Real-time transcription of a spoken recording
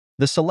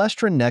The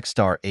Celestron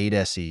NexStar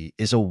 8SE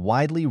is a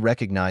widely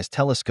recognized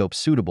telescope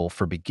suitable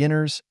for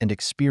beginners and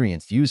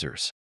experienced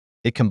users.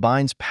 It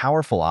combines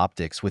powerful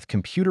optics with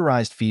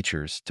computerized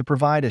features to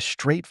provide a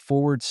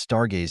straightforward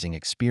stargazing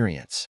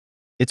experience.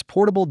 Its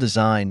portable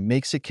design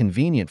makes it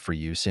convenient for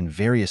use in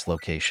various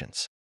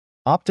locations.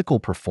 Optical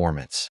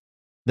performance.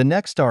 The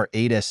NexStar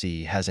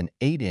 8SE has an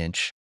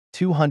 8-inch,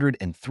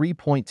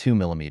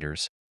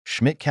 203.2mm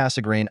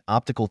Schmidt-Cassegrain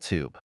optical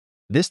tube.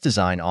 This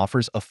design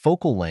offers a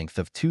focal length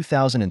of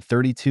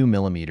 2032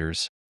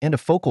 mm and a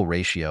focal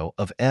ratio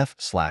of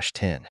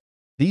f/10.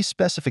 These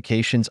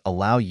specifications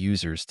allow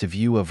users to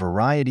view a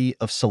variety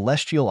of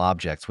celestial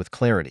objects with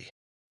clarity.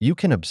 You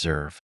can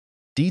observe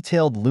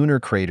detailed lunar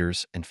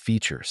craters and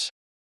features,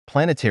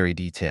 planetary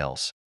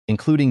details,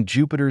 including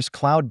Jupiter's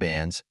cloud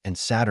bands and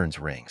Saturn's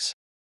rings,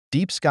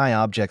 deep sky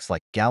objects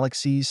like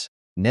galaxies,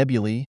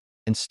 nebulae,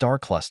 and star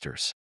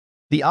clusters.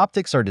 The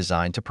optics are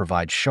designed to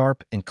provide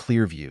sharp and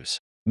clear views,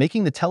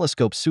 making the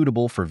telescope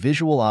suitable for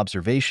visual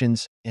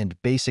observations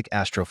and basic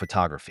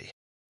astrophotography.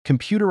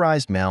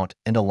 Computerized mount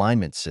and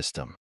alignment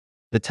system.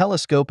 The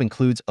telescope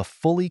includes a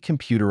fully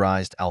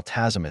computerized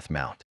altazimuth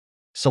mount.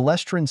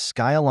 Celestron's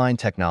SkyAlign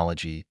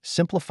technology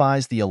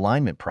simplifies the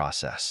alignment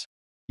process.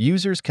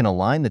 Users can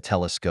align the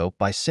telescope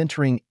by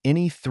centering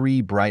any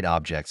 3 bright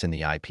objects in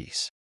the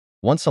eyepiece.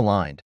 Once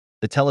aligned,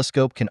 the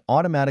telescope can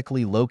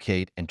automatically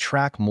locate and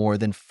track more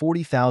than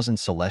 40,000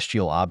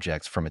 celestial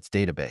objects from its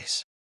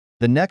database.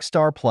 The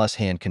NexStar Plus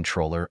hand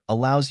controller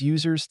allows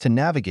users to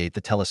navigate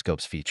the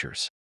telescope's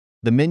features.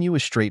 The menu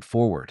is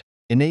straightforward,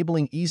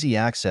 enabling easy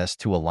access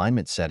to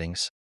alignment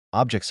settings,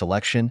 object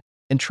selection,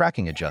 and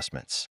tracking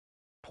adjustments.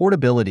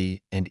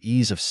 Portability and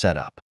ease of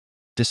setup.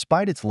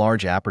 Despite its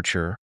large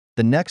aperture,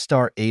 the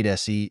NexStar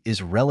 8SE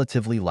is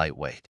relatively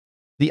lightweight.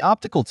 The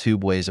optical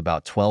tube weighs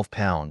about 12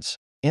 pounds,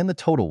 and the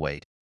total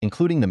weight,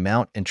 including the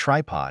mount and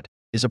tripod,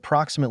 is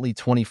approximately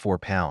 24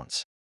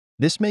 pounds.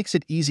 This makes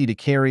it easy to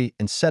carry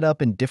and set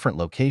up in different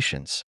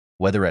locations,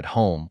 whether at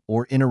home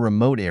or in a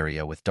remote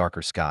area with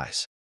darker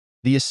skies.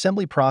 The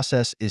assembly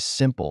process is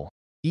simple,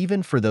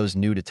 even for those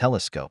new to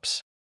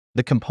telescopes.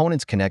 The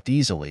components connect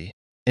easily,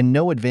 and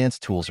no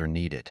advanced tools are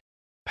needed.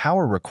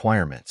 Power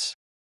requirements.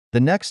 The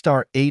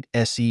NexStar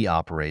 8SE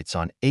operates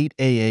on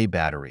 8AA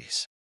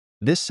batteries.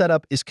 This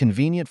setup is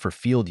convenient for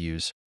field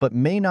use, but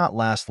may not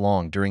last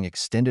long during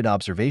extended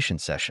observation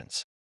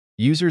sessions.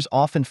 Users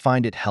often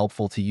find it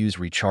helpful to use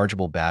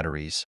rechargeable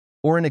batteries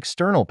or an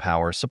external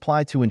power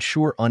supply to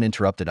ensure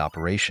uninterrupted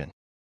operation.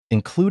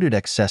 Included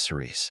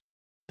accessories.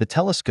 The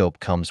telescope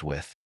comes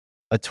with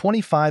a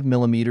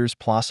 25mm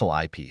Plossl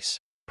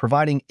eyepiece,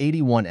 providing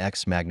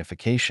 81x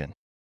magnification,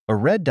 a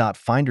red dot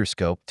finder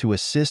scope to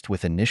assist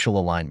with initial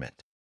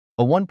alignment,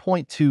 a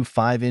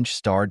 1.25-inch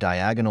star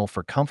diagonal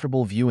for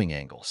comfortable viewing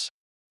angles.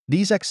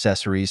 These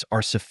accessories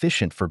are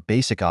sufficient for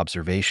basic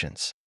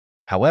observations.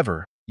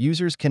 However,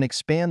 users can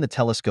expand the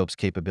telescope's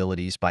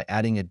capabilities by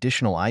adding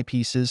additional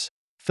eyepieces,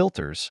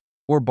 filters,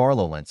 or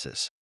Barlow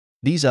lenses.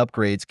 These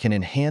upgrades can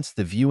enhance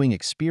the viewing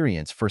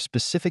experience for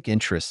specific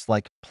interests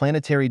like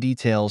planetary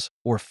details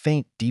or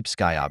faint deep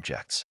sky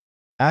objects.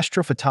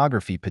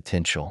 Astrophotography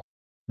Potential.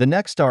 The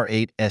NexStar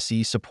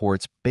 8SE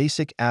supports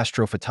basic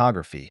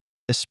astrophotography,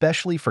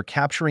 especially for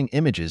capturing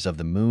images of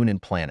the moon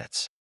and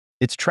planets.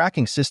 Its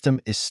tracking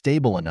system is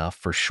stable enough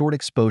for short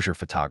exposure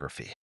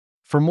photography.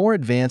 For more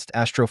advanced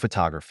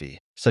astrophotography,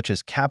 such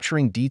as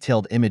capturing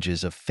detailed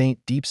images of faint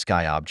deep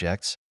sky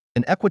objects,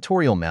 an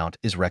equatorial mount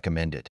is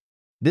recommended.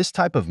 This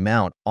type of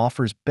mount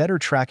offers better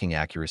tracking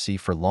accuracy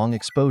for long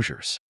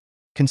exposures.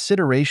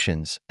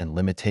 Considerations and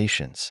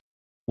limitations.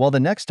 While the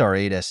NexStar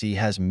 8SE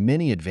has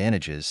many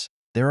advantages,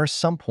 there are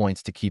some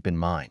points to keep in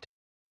mind.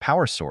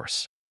 Power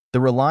source.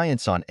 The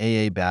reliance on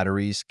AA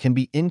batteries can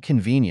be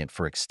inconvenient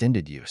for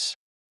extended use.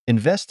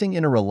 Investing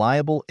in a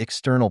reliable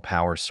external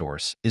power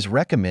source is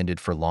recommended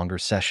for longer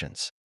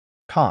sessions.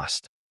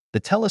 Cost. The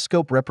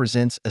telescope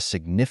represents a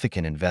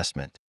significant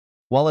investment.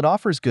 While it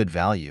offers good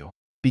value,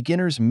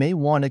 beginners may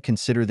want to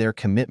consider their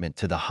commitment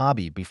to the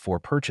hobby before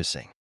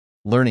purchasing.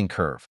 Learning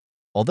curve.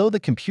 Although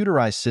the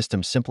computerized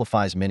system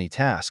simplifies many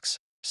tasks,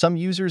 some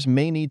users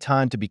may need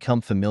time to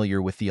become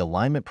familiar with the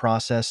alignment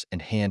process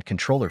and hand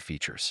controller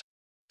features.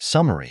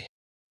 Summary.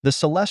 The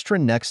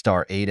Celestron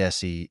NexStar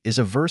 8SE is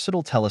a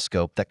versatile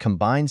telescope that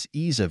combines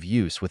ease of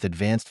use with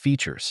advanced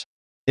features.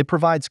 It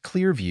provides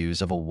clear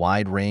views of a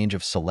wide range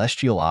of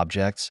celestial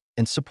objects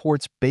and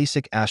supports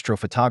basic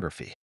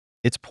astrophotography.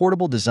 Its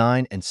portable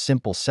design and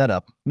simple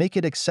setup make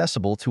it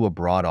accessible to a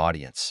broad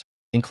audience,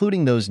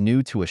 including those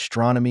new to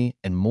astronomy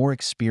and more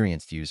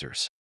experienced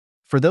users.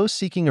 For those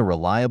seeking a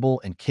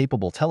reliable and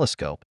capable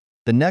telescope,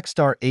 the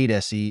NexStar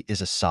 8SE is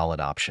a solid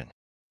option.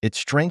 Its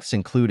strengths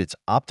include its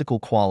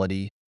optical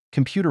quality,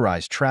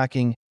 computerized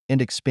tracking,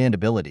 and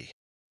expandability.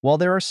 While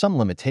there are some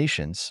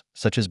limitations,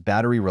 such as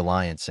battery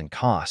reliance and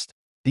cost,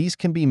 these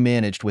can be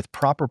managed with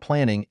proper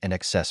planning and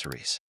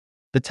accessories.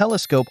 The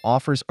telescope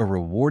offers a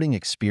rewarding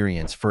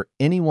experience for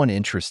anyone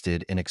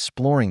interested in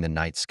exploring the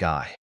night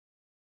sky.